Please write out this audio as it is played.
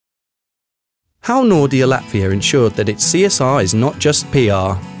How Nordea Latvia ensured that its CSR is not just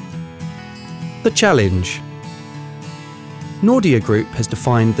PR. The challenge. Nordea Group has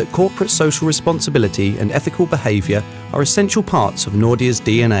defined that corporate social responsibility and ethical behaviour are essential parts of Nordea's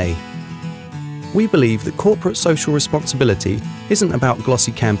DNA. We believe that corporate social responsibility isn't about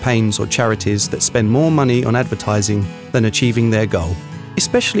glossy campaigns or charities that spend more money on advertising than achieving their goal.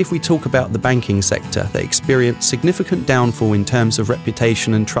 Especially if we talk about the banking sector that experienced significant downfall in terms of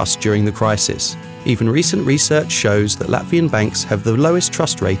reputation and trust during the crisis. Even recent research shows that Latvian banks have the lowest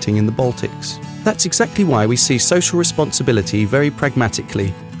trust rating in the Baltics. That's exactly why we see social responsibility very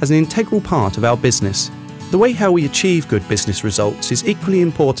pragmatically, as an integral part of our business. The way how we achieve good business results is equally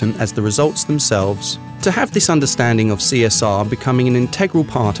important as the results themselves. To have this understanding of CSR becoming an integral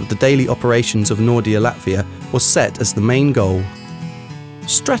part of the daily operations of Nordea Latvia was set as the main goal.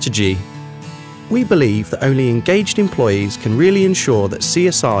 Strategy. We believe that only engaged employees can really ensure that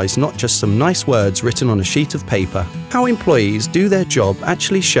CSR is not just some nice words written on a sheet of paper. How employees do their job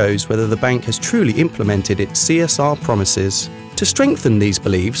actually shows whether the bank has truly implemented its CSR promises. To strengthen these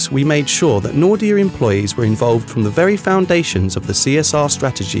beliefs, we made sure that Nordea employees were involved from the very foundations of the CSR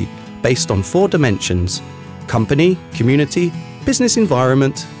strategy based on 4 dimensions: company, community, business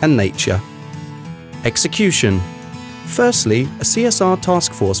environment and nature. Execution. Firstly, a CSR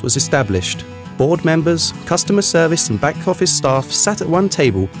task force was established. Board members, customer service and back office staff sat at one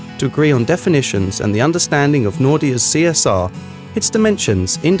table to agree on definitions and the understanding of Nordea's CSR, its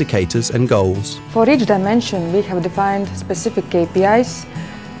dimensions, indicators and goals. For each dimension we have defined specific KPIs,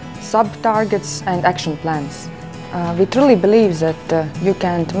 sub-targets and action plans. We truly believe that you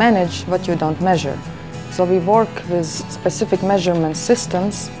can't manage what you don't measure. So we work with specific measurement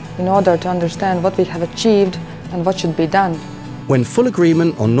systems in order to understand what we have achieved and what should be done. When full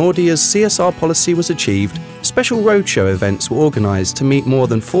agreement on Nordea's CSR policy was achieved, special roadshow events were organised to meet more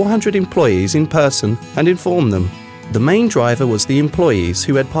than 400 employees in person and inform them. The main driver was the employees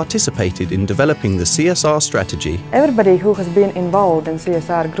who had participated in developing the CSR strategy. Everybody who has been involved in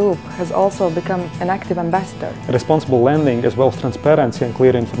CSR group has also become an active ambassador. Responsible lending as well as transparency and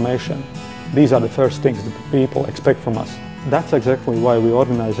clear information. These are the first things that people expect from us. That's exactly why we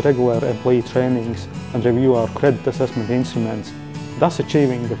organize regular employee trainings and review our credit assessment instruments, thus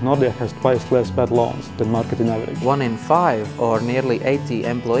achieving that Nordea has twice less bad loans than market average. 1 in 5, or nearly 80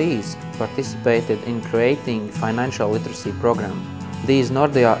 employees, participated in creating financial literacy program. These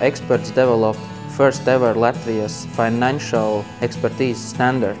Nordea experts developed first ever Latvia's financial expertise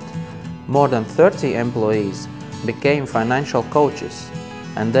standard. More than 30 employees became financial coaches,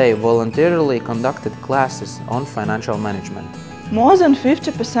 and they voluntarily conducted classes on financial management. More than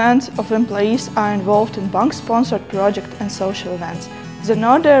 50% of employees are involved in bank-sponsored projects and social events. The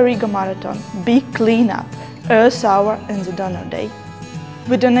Nordea Riga Marathon, Big Cleanup, Earth Hour and the Donor Day.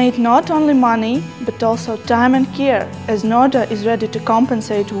 We donate not only money, but also time and care, as Nordea is ready to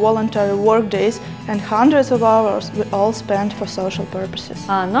compensate voluntary work days and hundreds of hours we all spend for social purposes.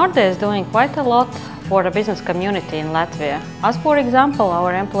 Nordea is doing quite a lot for the business community in Latvia. As for example,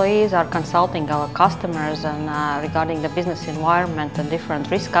 our employees are consulting our customers and regarding the business environment and different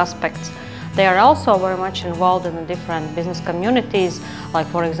risk aspects. They are also very much involved in the different business communities, like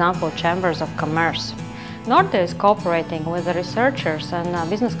for example chambers of commerce. Nordea is cooperating with the researchers and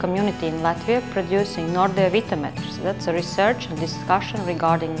business community in Latvia, producing Nordea Vitameters. That's a research and discussion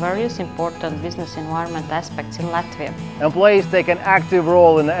regarding various important business environment aspects in Latvia. Employees take an active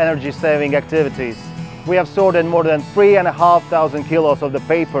role in the energy-saving activities. We have sorted more than 3,500 kilos of the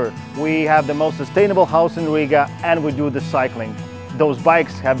paper. We have the most sustainable house in Riga, and we do the cycling. Those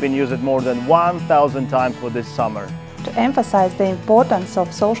bikes have been used more than 1,000 times for this summer. To emphasize the importance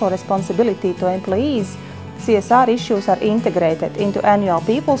of social responsibility to employees, CSR issues are integrated into annual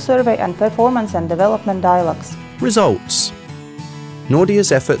people survey and performance and development dialogues. Results.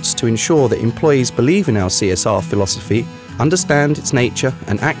 Nordea's efforts to ensure that employees believe in our CSR philosophy, understand its nature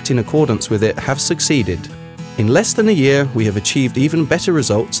and act in accordance with it have succeeded. In less than a year, we have achieved even better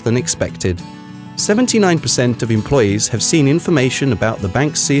results than expected. 79% of employees have seen information about the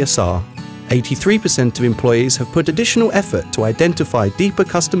bank's CSR. 83% of employees have put additional effort to identify deeper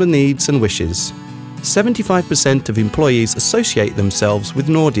customer needs and wishes. 75% of employees associate themselves with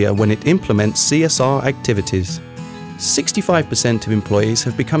Nordea when it implements CSR activities. 65% of employees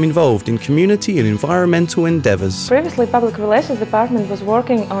have become involved in community and environmental endeavours. Previously, Public Relations Department was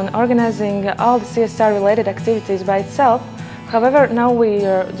working on organizing all the CSR-related activities by itself. However, now we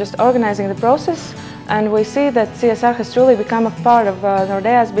are just organizing the process, and we see that CSR has truly become a part of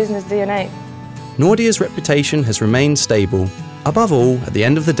Nordea's business DNA. Nordea's reputation has remained stable. Above all, at the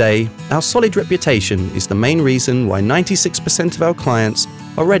end of the day, our solid reputation is the main reason why 96% of our clients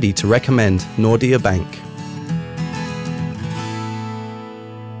are ready to recommend Nordea Bank.